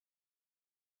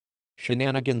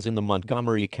Shenanigans in the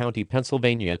Montgomery County,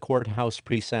 Pennsylvania courthouse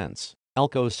presents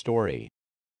Elko's story.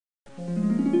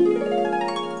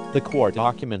 The court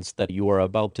documents that you are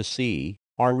about to see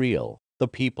are real. The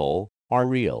people are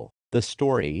real. The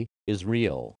story is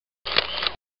real.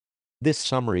 This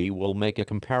summary will make a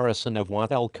comparison of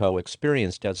what Elko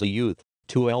experienced as a youth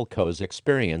to Elko's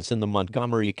experience in the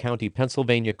Montgomery County,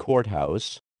 Pennsylvania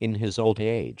courthouse in his old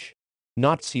age.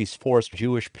 Nazis forced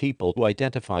Jewish people to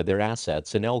identify their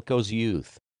assets in Elko's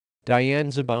youth.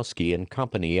 Diane Zabowski and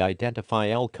company identify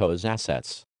Elko's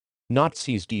assets.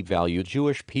 Nazis devalued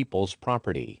Jewish people's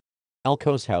property.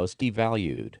 Elko's house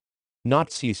devalued.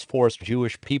 Nazis forced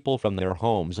Jewish people from their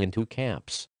homes into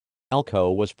camps. Elko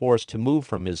was forced to move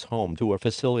from his home to a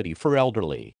facility for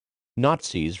elderly.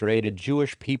 Nazis raided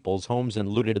Jewish people's homes and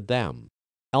looted them.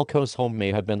 Elko's home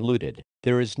may have been looted.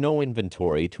 There is no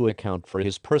inventory to account for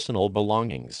his personal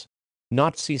belongings.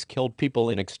 Nazis killed people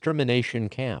in extermination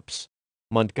camps.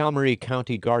 Montgomery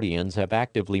County guardians have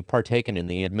actively partaken in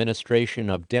the administration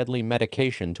of deadly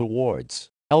medication towards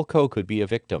Elko could be a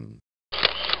victim.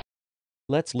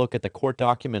 Let's look at the court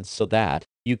documents so that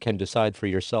you can decide for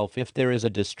yourself if there is a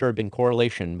disturbing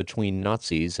correlation between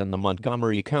Nazis and the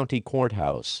Montgomery County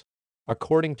courthouse.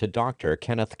 According to Dr.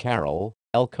 Kenneth Carroll,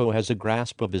 Elko has a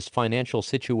grasp of his financial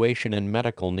situation and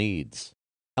medical needs.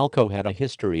 Elko had a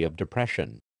history of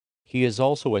depression. He is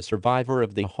also a survivor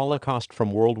of the Holocaust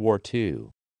from World War II.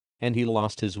 And he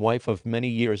lost his wife of many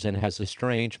years and has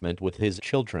estrangement with his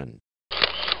children.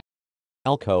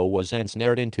 Elko was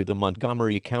ensnared into the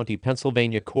Montgomery County,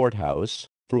 Pennsylvania courthouse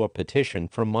through a petition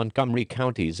from Montgomery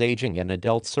County's Aging and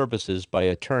Adult Services by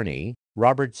attorney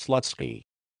Robert Slutsky.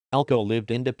 Elko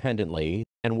lived independently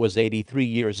and was 83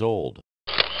 years old.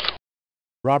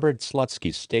 Robert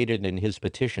Slutsky stated in his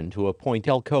petition to appoint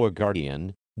Elko a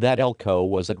guardian that Elko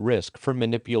was at risk for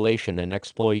manipulation and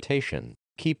exploitation.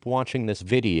 Keep watching this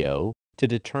video to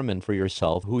determine for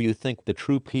yourself who you think the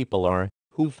true people are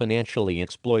who financially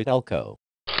exploit Elko.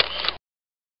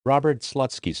 Robert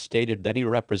Slutsky stated that he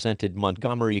represented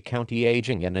Montgomery County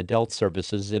Aging and Adult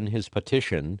Services in his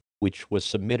petition, which was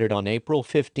submitted on April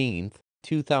 15,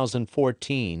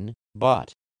 2014,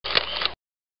 but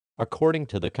according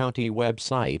to the county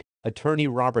website, attorney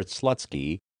Robert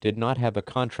Slutsky did not have a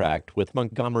contract with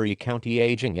Montgomery County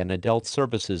Aging and Adult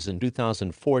Services in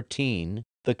 2014.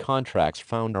 The contracts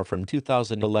found are from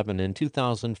 2011 and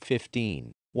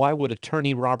 2015. Why would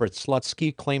attorney Robert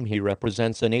Slutsky claim he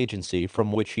represents an agency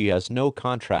from which he has no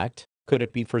contract? Could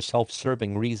it be for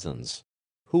self-serving reasons?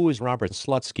 Who is Robert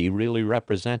Slutsky really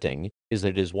representing? Is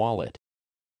it his wallet?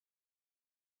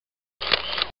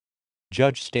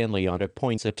 Judge Stanley Ott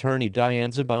appoints attorney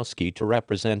Diane Zabowski to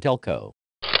represent Elko.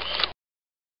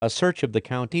 A search of the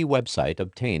county website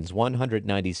obtains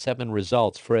 197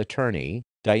 results for attorney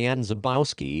Diane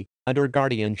Zabowski. Under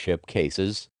guardianship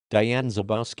cases, Diane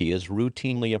Zabowski is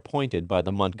routinely appointed by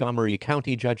the Montgomery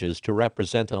County judges to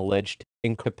represent alleged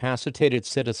incapacitated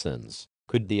citizens.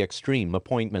 Could the extreme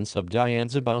appointments of Diane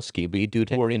Zabowski be due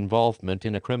to her involvement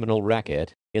in a criminal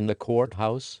racket in the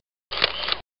courthouse?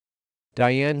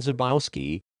 Diane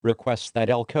Zabowski requests that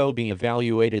Elko be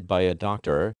evaluated by a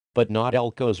doctor, but not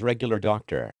Elko's regular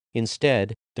doctor.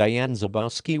 Instead, Diane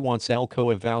Zabowski wants Elko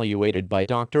evaluated by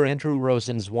Dr. Andrew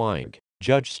Rosenzweig.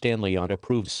 Judge Stanley Ott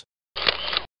approves.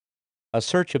 A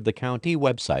search of the county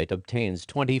website obtains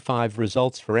 25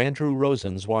 results for Andrew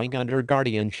Rosenzweig under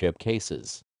guardianship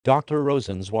cases. Dr.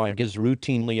 Rosenzweig is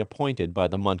routinely appointed by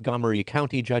the Montgomery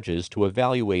County judges to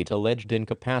evaluate alleged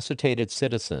incapacitated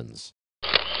citizens.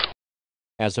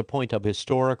 As a point of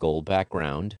historical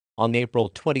background, on April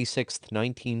 26,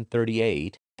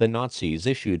 1938, the Nazis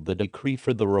issued the decree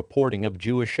for the reporting of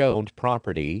Jewish-owned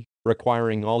property,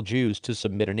 requiring all Jews to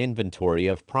submit an inventory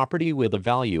of property with a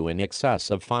value in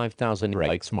excess of 5,000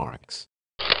 Reichsmarks.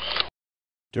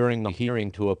 During the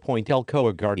hearing to appoint Elko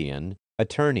a guardian,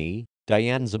 attorney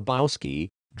Diane Zabowski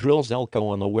drills Elko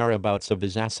on the whereabouts of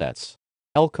his assets.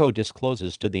 Elko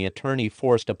discloses to the attorney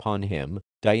forced upon him,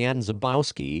 Diane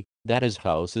Zabowski, that his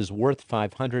house is worth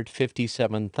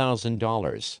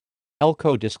 $557,000.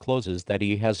 Elko discloses that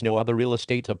he has no other real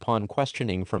estate upon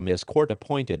questioning from his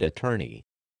court-appointed attorney.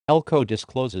 Elko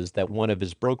discloses that one of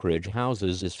his brokerage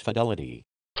houses is Fidelity.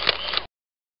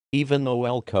 Even though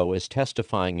Elko is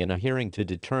testifying in a hearing to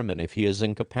determine if he is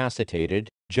incapacitated,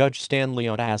 Judge Stanley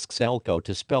Ott asks Elko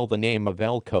to spell the name of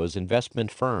Elko's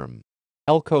investment firm.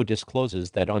 Elko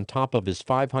discloses that on top of his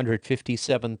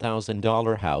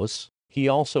 $557,000 house, he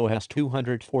also has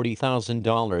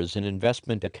 $240,000 in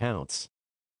investment accounts.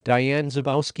 Diane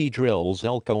Zabowski drills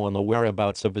Elko on the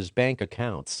whereabouts of his bank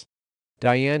accounts.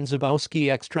 Diane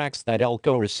Zabowski extracts that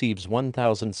Elko receives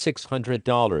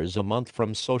 $1,600 a month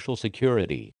from Social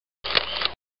Security.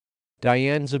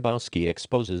 Diane Zabowski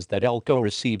exposes that Elko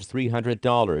receives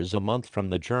 $300 a month from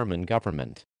the German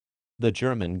government. The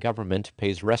German government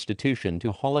pays restitution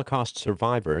to Holocaust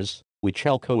survivors, which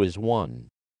Elko is one.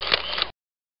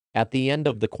 At the end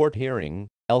of the court hearing,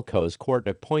 Elko's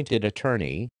court-appointed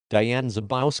attorney, Diane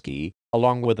Zabowski,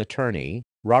 along with attorney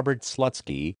Robert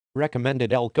Slutsky,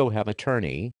 recommended Elko have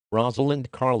attorney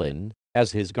Rosalind Carlin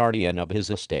as his guardian of his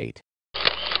estate.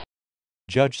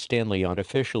 Judge Stanley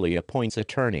unofficially appoints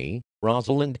attorney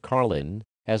Rosalind Carlin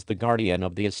as the guardian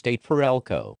of the estate for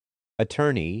Elko.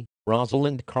 Attorney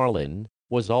Rosalind Carlin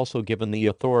was also given the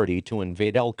authority to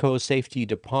invade Elko's safety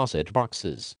deposit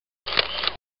boxes.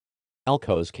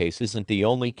 Elko's case isn't the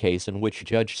only case in which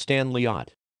Judge Stanley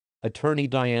ought. Attorney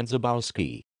Diane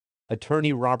Zabowski,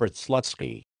 attorney Robert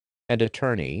Slutsky, and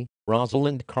attorney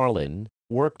Rosalind Carlin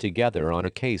worked together on a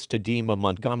case to deem a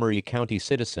Montgomery County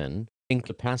citizen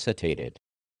incapacitated.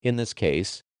 In this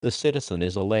case, the citizen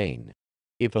is Elaine.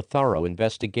 If a thorough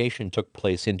investigation took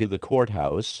place into the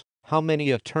courthouse, how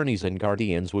many attorneys and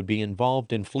guardians would be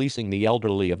involved in fleecing the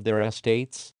elderly of their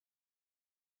estates?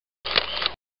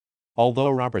 Although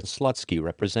Robert Slutsky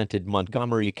represented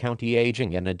Montgomery County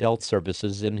Aging and Adult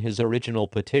Services in his original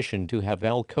petition to have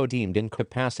Elko deemed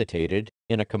incapacitated,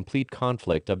 in a complete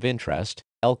conflict of interest,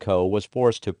 Elko was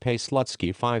forced to pay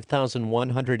Slutsky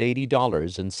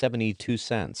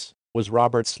 $5,180.72. Was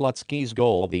Robert Slutsky's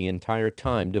goal the entire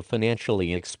time to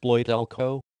financially exploit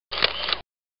Elko?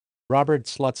 Robert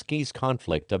Slutsky's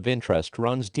conflict of interest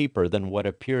runs deeper than what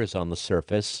appears on the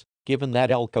surface, given that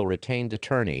Elko retained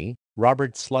attorney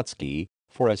Robert Slutsky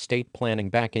for estate planning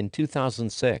back in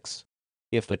 2006.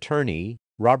 If attorney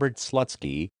Robert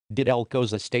Slutsky did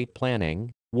Elko's estate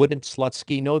planning, wouldn't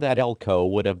Slutsky know that Elko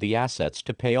would have the assets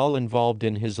to pay all involved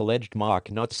in his alleged mock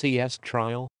Nazi-esque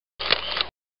trial?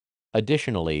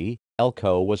 Additionally,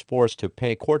 Elko was forced to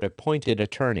pay court-appointed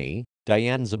attorney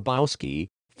Diane Zabowski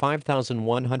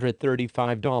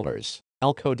 $5,135.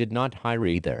 Elko did not hire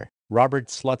either Robert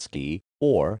Slutsky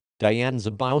or Diane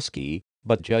Zabowski,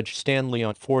 but Judge Stanley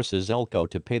forces Elko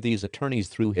to pay these attorneys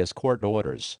through his court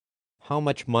orders. How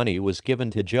much money was given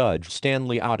to Judge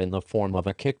Stanley in the form of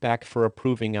a kickback for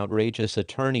approving outrageous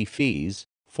attorney fees,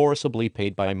 forcibly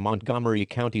paid by Montgomery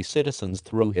County citizens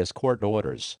through his court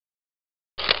orders?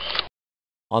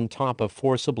 On top of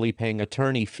forcibly paying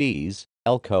attorney fees,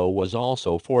 Elko was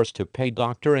also forced to pay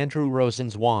Dr. Andrew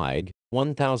Rosenzweig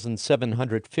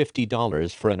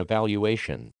 $1,750 for an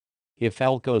evaluation. If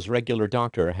Elko's regular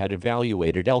doctor had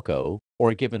evaluated Elko,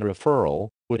 or given a referral,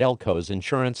 would Elko's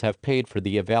insurance have paid for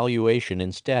the evaluation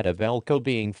instead of Elko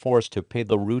being forced to pay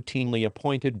the routinely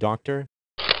appointed doctor?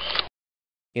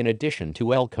 In addition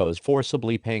to Elko's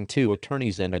forcibly paying two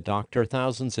attorneys and a doctor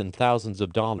thousands and thousands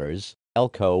of dollars,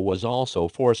 Elko was also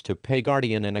forced to pay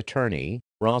guardian and attorney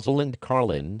Rosalind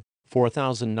Carlin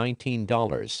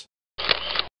 $4,019.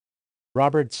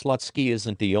 Robert Slutsky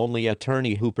isn't the only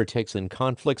attorney who partakes in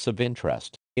conflicts of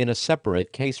interest. In a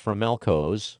separate case from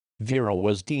Elko's, Vera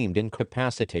was deemed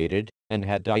incapacitated and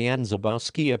had Diane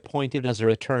Zabowski appointed as her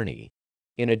attorney.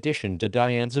 In addition to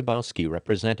Diane Zabowski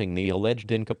representing the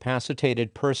alleged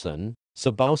incapacitated person,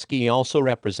 Zabowski also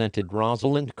represented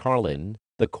Rosalind Carlin,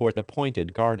 the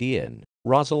court-appointed guardian.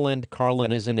 Rosalind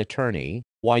Carlin is an attorney.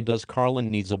 Why does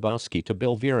Carlin need Zabowski to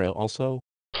bill Vera also?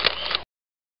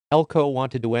 Elko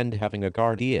wanted to end having a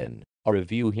guardian. A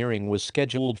review hearing was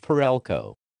scheduled for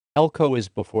Elko. Elko is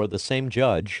before the same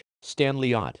judge,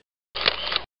 Stanley Ott.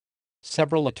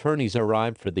 Several attorneys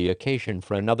arrived for the occasion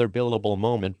for another billable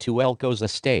moment to Elko's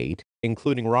estate,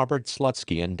 including Robert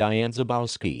Slutsky and Diane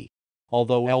Zabowski.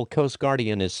 Although Elko's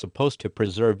guardian is supposed to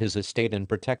preserve his estate and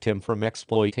protect him from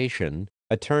exploitation,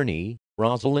 attorney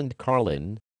Rosalind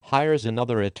Carlin hires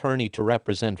another attorney to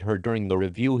represent her during the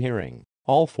review hearing.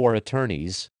 All four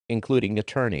attorneys, including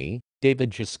attorney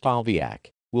David Jaskowiak,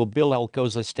 will bill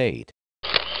Elko's estate.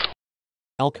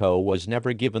 Elko was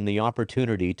never given the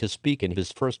opportunity to speak in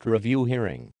his first review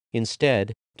hearing.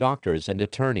 Instead, doctors and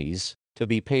attorneys, to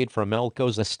be paid from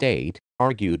Elko's estate,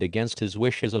 argued against his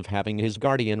wishes of having his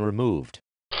guardian removed.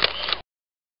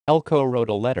 Elko wrote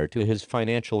a letter to his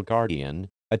financial guardian,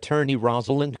 attorney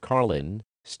Rosalind Carlin,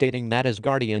 stating that his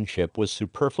guardianship was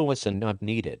superfluous and not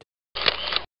needed.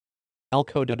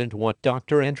 Elko didn't want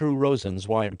Dr. Andrew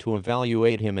Rosenzweig to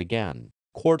evaluate him again.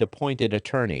 Court-appointed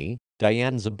attorney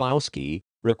Diane Zabowski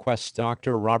requests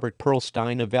Dr. Robert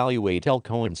Perlstein evaluate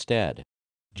Elko instead.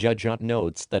 Judge Ott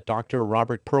notes that Dr.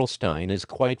 Robert Perlstein is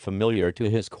quite familiar to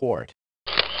his court.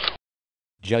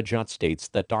 Judge Ott states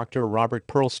that Dr. Robert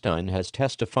Pearlstein has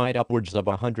testified upwards of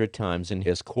 100 times in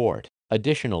his court.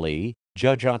 Additionally,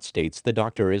 Judge Ott states the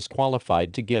doctor is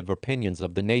qualified to give opinions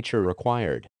of the nature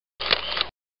required.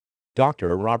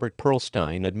 Dr. Robert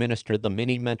Pearlstein administered the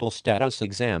mini mental status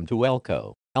exam to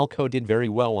Elko. Elko did very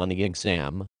well on the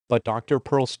exam, but Dr.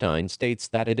 Pearlstein states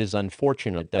that it is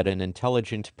unfortunate that an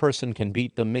intelligent person can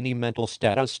beat the mini mental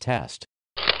status test.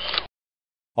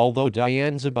 Although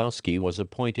Diane Zabowski was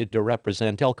appointed to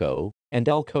represent Elko, and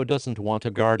Elko doesn't want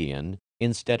a guardian,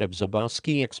 instead of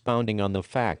Zabowski expounding on the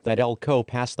fact that Elko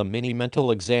passed the mini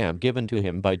mental exam given to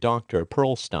him by Dr.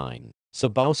 Pearlstein,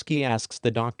 Zabowski asks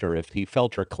the doctor if he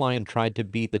felt her client tried to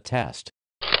beat the test.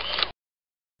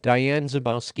 Diane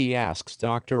Zabowski asks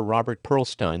Dr. Robert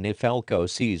Pearlstein if Elko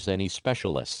sees any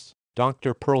specialists.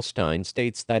 Dr. Pearlstein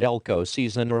states that Elko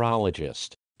sees a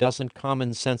neurologist. Doesn't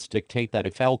common sense dictate that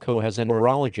if Elko has a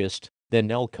neurologist, then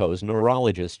Elko's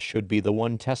neurologist should be the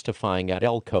one testifying at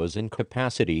Elko's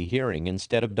incapacity hearing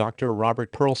instead of Dr.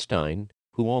 Robert Pearlstein,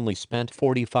 who only spent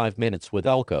 45 minutes with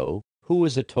Elko, who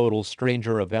is a total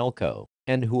stranger of Elko,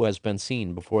 and who has been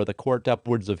seen before the court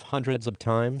upwards of hundreds of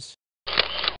times?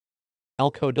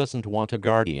 Elko doesn't want a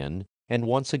guardian, and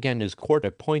once again his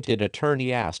court-appointed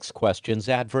attorney asks questions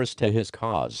adverse to his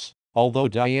cause. Although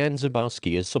Diane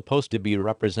Zabowski is supposed to be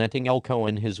representing Elko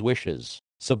in his wishes,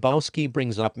 Zabowski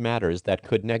brings up matters that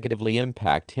could negatively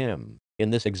impact him.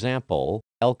 In this example,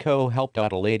 Elko helped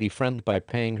out a lady friend by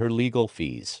paying her legal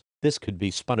fees. This could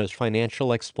be spun as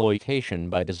financial exploitation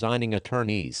by designing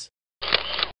attorneys.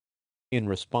 In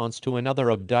response to another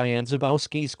of Diane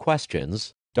Zabowski's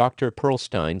questions, Dr.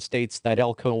 Pearlstein states that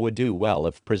Elko would do well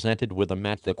if presented with a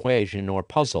math equation or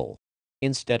puzzle.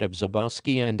 Instead of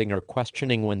Zabowski ending her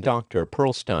questioning when Dr.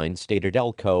 Pearlstein stated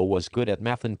Elko was good at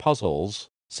math and puzzles,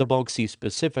 Zabowski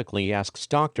specifically asks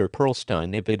Dr.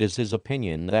 Pearlstein if it is his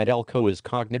opinion that Elko is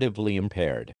cognitively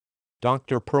impaired.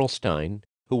 Dr. Pearlstein,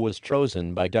 who was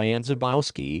chosen by Diane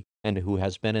Zabowski, and who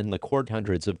has been in the court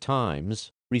hundreds of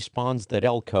times, responds that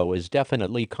Elko is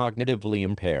definitely cognitively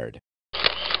impaired.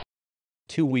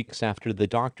 2 weeks after the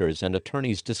doctors and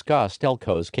attorneys discussed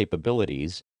Elko's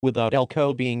capabilities, without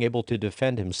Elko being able to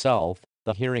defend himself,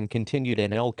 the hearing continued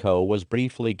and Elko was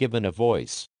briefly given a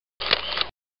voice.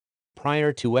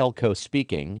 Prior to Elko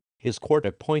speaking, his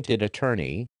court-appointed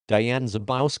attorney, Diane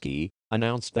Zabowski,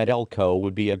 announced that Elko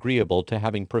would be agreeable to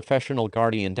having professional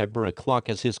guardian Deborah Cluck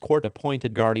as his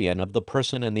court-appointed guardian of the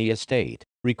person in the estate.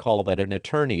 Recall that an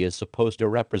attorney is supposed to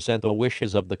represent the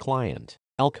wishes of the client.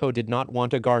 Elko did not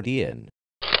want a guardian.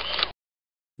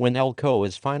 When Elko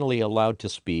is finally allowed to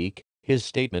speak, his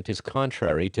statement is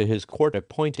contrary to his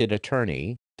court-appointed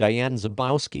attorney, Diane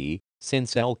Zabowski,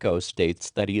 since Elko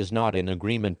states that he is not in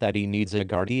agreement that he needs a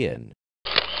guardian.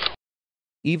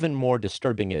 Even more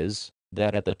disturbing is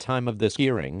that at the time of this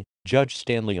hearing, Judge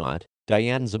Stanley Ott,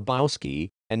 Diane Zabowski,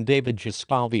 and David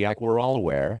Jaskolwiak were all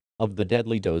aware of the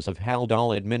deadly dose of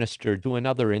Haldol administered to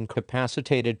another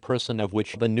incapacitated person of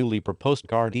which the newly proposed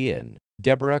guardian,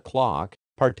 Deborah Cluck,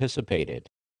 participated.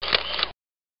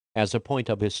 As a point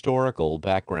of historical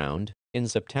background, in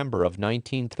September of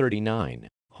 1939,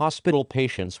 hospital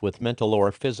patients with mental or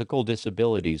physical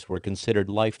disabilities were considered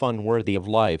life unworthy of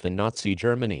life in Nazi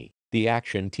Germany. The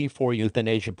Action T for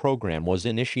Euthanasia program was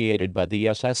initiated by the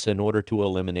SS in order to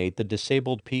eliminate the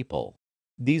disabled people.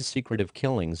 These secretive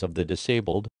killings of the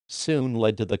disabled soon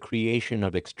led to the creation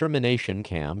of extermination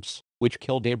camps, which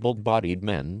killed able-bodied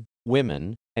men,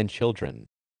 women, and children.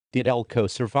 Did Elko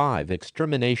survive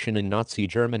extermination in Nazi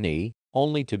Germany,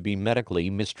 only to be medically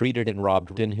mistreated and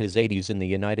robbed in his 80s in the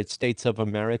United States of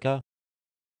America?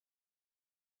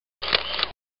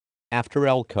 After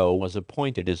Elko was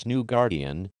appointed as new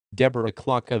guardian, Deborah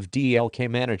Cluck of DLK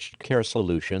Managed Care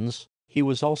Solutions, he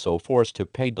was also forced to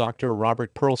pay Dr.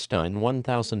 Robert Pearlstein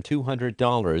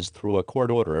 $1,200 through a court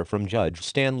order from Judge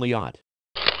Stanley Ott.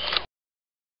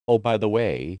 Oh, by the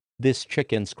way, this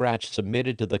chicken scratch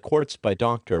submitted to the courts by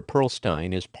Dr.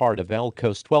 Pearlstein is part of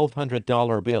Elko's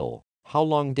 $1,200 bill. How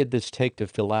long did this take to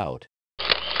fill out?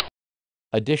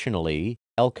 Additionally,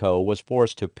 Elko was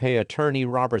forced to pay attorney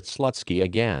Robert Slutsky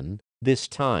again, this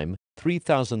time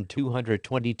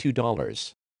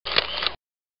 $3,222.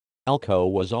 Elko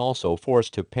was also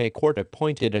forced to pay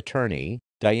court-appointed attorney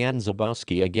Diane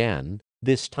Zabowski again,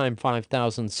 this time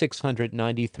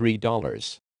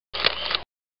 $5,693.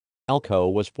 Elko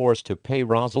was forced to pay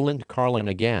Rosalind Carlin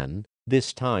again,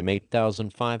 this time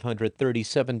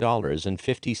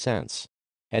 $8,537.50.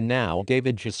 And now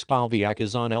David Jaskolwiak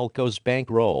is on Elko's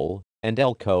bankroll, and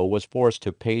Elko was forced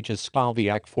to pay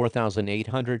Jaskolwiak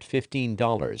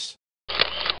 $4,815.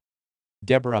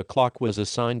 Deborah Clark was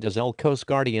assigned as Elko's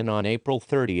guardian on April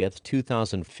 30,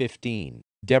 2015.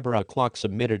 Deborah Clark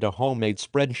submitted a homemade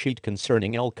spreadsheet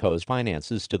concerning Elko's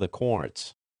finances to the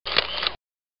courts.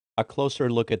 A closer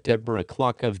look at Deborah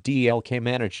Clark of DLK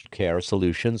Managed Care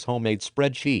Solutions' homemade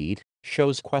spreadsheet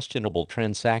shows questionable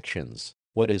transactions.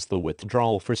 What is the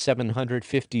withdrawal for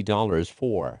 $750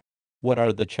 for? What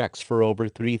are the checks for over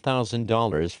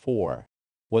 $3,000 for?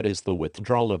 What is the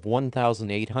withdrawal of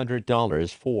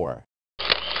 $1,800 for?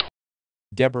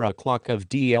 Deborah Clark of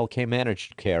DLK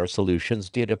Managed Care Solutions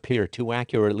did appear to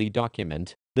accurately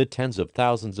document the tens of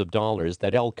thousands of dollars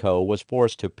that Elko was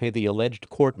forced to pay the alleged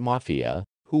court mafia,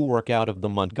 who work out of the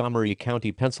Montgomery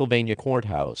County, Pennsylvania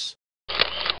courthouse.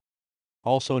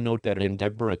 Also note that in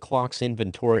Deborah Clark's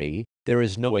inventory, there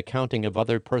is no accounting of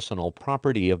other personal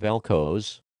property of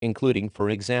Elko's, including for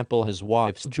example his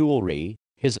wife's jewelry,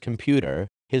 his computer,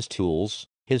 his tools,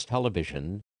 his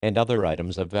television, and other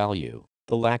items of value.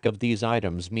 The lack of these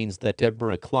items means that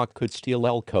Deborah Clark could steal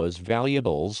Elko's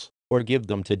valuables, or give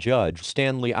them to Judge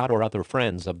Stanley Ott or other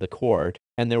friends of the court,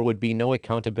 and there would be no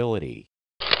accountability.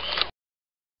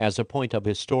 As a point of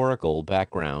historical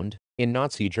background, in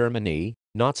Nazi Germany,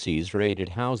 Nazis raided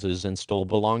houses and stole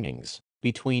belongings.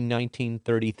 Between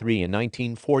 1933 and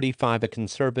 1945, a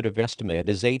conservative estimate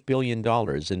is $8 billion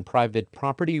in private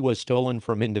property was stolen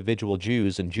from individual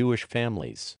Jews and Jewish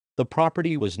families. The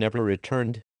property was never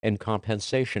returned, and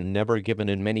compensation never given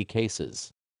in many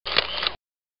cases.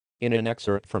 In an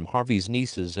excerpt from Harvey's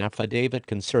niece's affidavit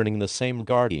concerning the same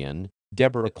guardian,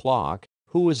 Deborah Clark,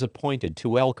 who was appointed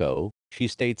to Elko, she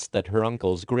states that her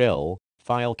uncle's grill,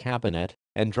 file cabinet,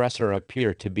 and dresser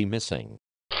appear to be missing.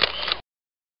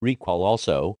 Recall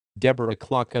also, Deborah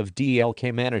Clark of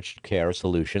DLK Managed Care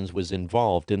Solutions was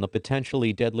involved in the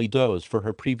potentially deadly dose for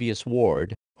her previous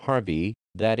ward, Harvey,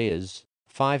 that is,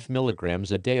 5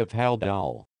 milligrams a day of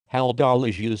Haldol. Haldol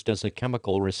is used as a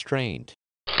chemical restraint.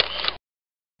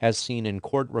 As seen in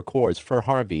court records for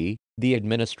Harvey, the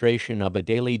administration of a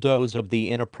daily dose of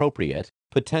the inappropriate,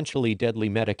 potentially deadly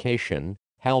medication,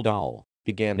 Haldol,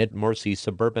 began at Mercy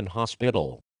Suburban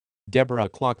Hospital. Deborah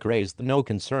Clark raised no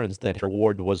concerns that her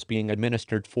ward was being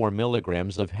administered 4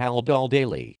 milligrams of Haldol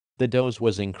daily. The dose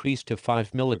was increased to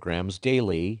 5 milligrams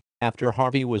daily after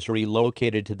Harvey was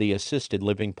relocated to the assisted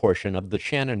living portion of the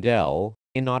Shenandoah,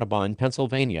 in Audubon,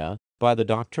 Pennsylvania, by the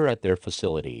doctor at their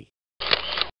facility.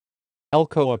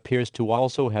 Elko appears to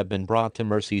also have been brought to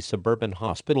Mercy Suburban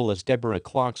Hospital as Deborah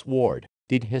Clark's ward.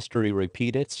 Did history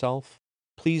repeat itself?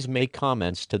 Please make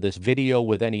comments to this video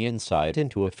with any insight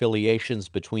into affiliations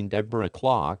between Deborah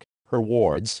Clark, her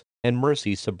wards, and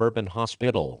Mercy Suburban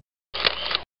Hospital.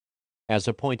 As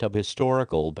a point of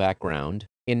historical background,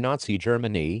 in Nazi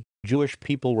Germany, Jewish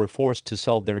people were forced to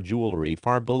sell their jewelry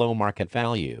far below market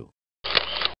value.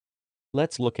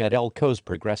 Let's look at Elko's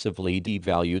progressively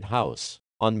devalued house.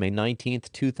 On May 19,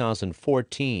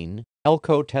 2014,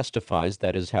 Elko testifies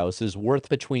that his house is worth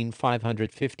between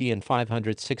 $550,000 and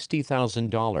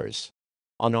 $560,000.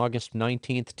 On August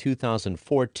 19,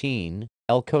 2014,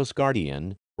 Elko's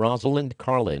guardian, Rosalind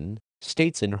Carlin,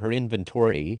 states in her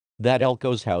inventory that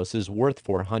Elko's house is worth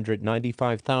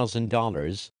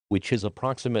 $495,000, which is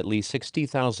approximately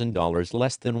 $60,000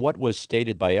 less than what was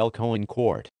stated by Elko in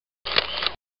court.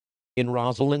 In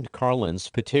Rosalind Carlin's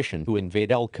petition to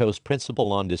invade Elko's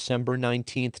principal on December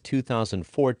 19,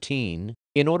 2014,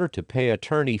 in order to pay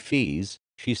attorney fees,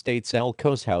 she states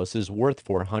Elko's house is worth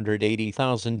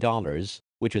 $480,000,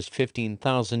 which is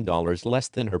 $15,000 less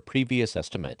than her previous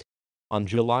estimate. On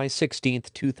July 16,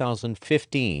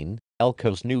 2015,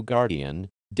 Elko's new guardian,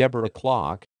 Deborah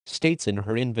Clark, states in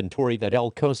her inventory that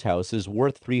Elko's house is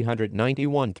worth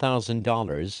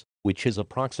 $391,000, which is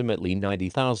approximately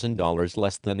 $90,000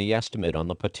 less than the estimate on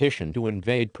the petition to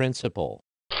invade principal.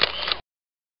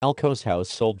 Elko's house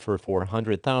sold for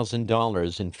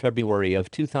 $400,000 in February of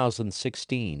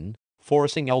 2016,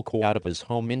 forcing Elko out of his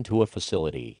home into a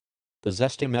facility. The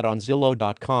Zestimate on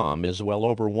Zillow.com is well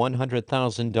over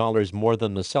 $100,000 more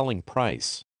than the selling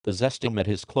price. The Zestimate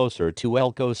is closer to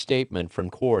Elko's statement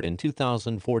from court in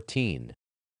 2014.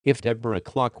 If Deborah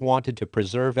Clark wanted to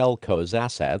preserve Elko's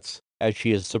assets, as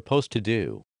she is supposed to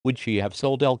do, would she have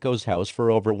sold Elko's house for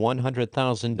over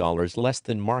 $100,000 less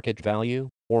than market value,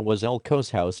 or was Elko's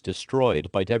house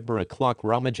destroyed by Deborah Clark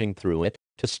rummaging through it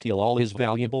to steal all his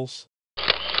valuables?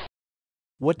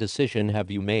 What decision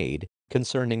have you made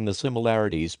concerning the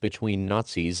similarities between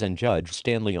Nazis and Judge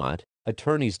Stanley Ott,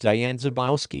 attorneys Diane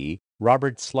Zabowski,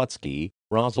 Robert Slutsky,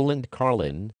 Rosalind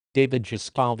Carlin, David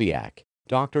Jaskowiak,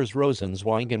 Doctors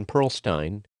Rosenzweig and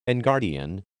Perlstein, and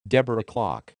guardian, Deborah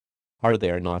Clark? Are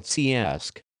there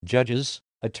Nazi-esque judges,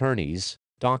 attorneys,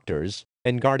 doctors,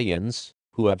 and guardians?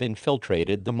 who have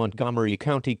infiltrated the Montgomery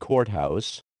County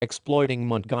courthouse, exploiting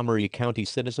Montgomery County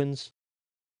citizens.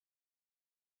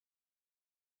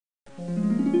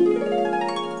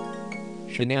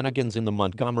 Shenanigans in the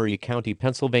Montgomery County,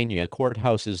 Pennsylvania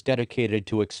courthouse is dedicated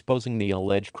to exposing the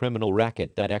alleged criminal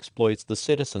racket that exploits the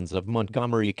citizens of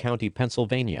Montgomery County,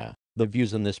 Pennsylvania. The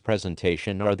views in this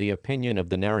presentation are the opinion of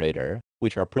the narrator,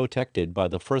 which are protected by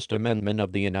the First Amendment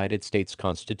of the United States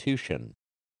Constitution.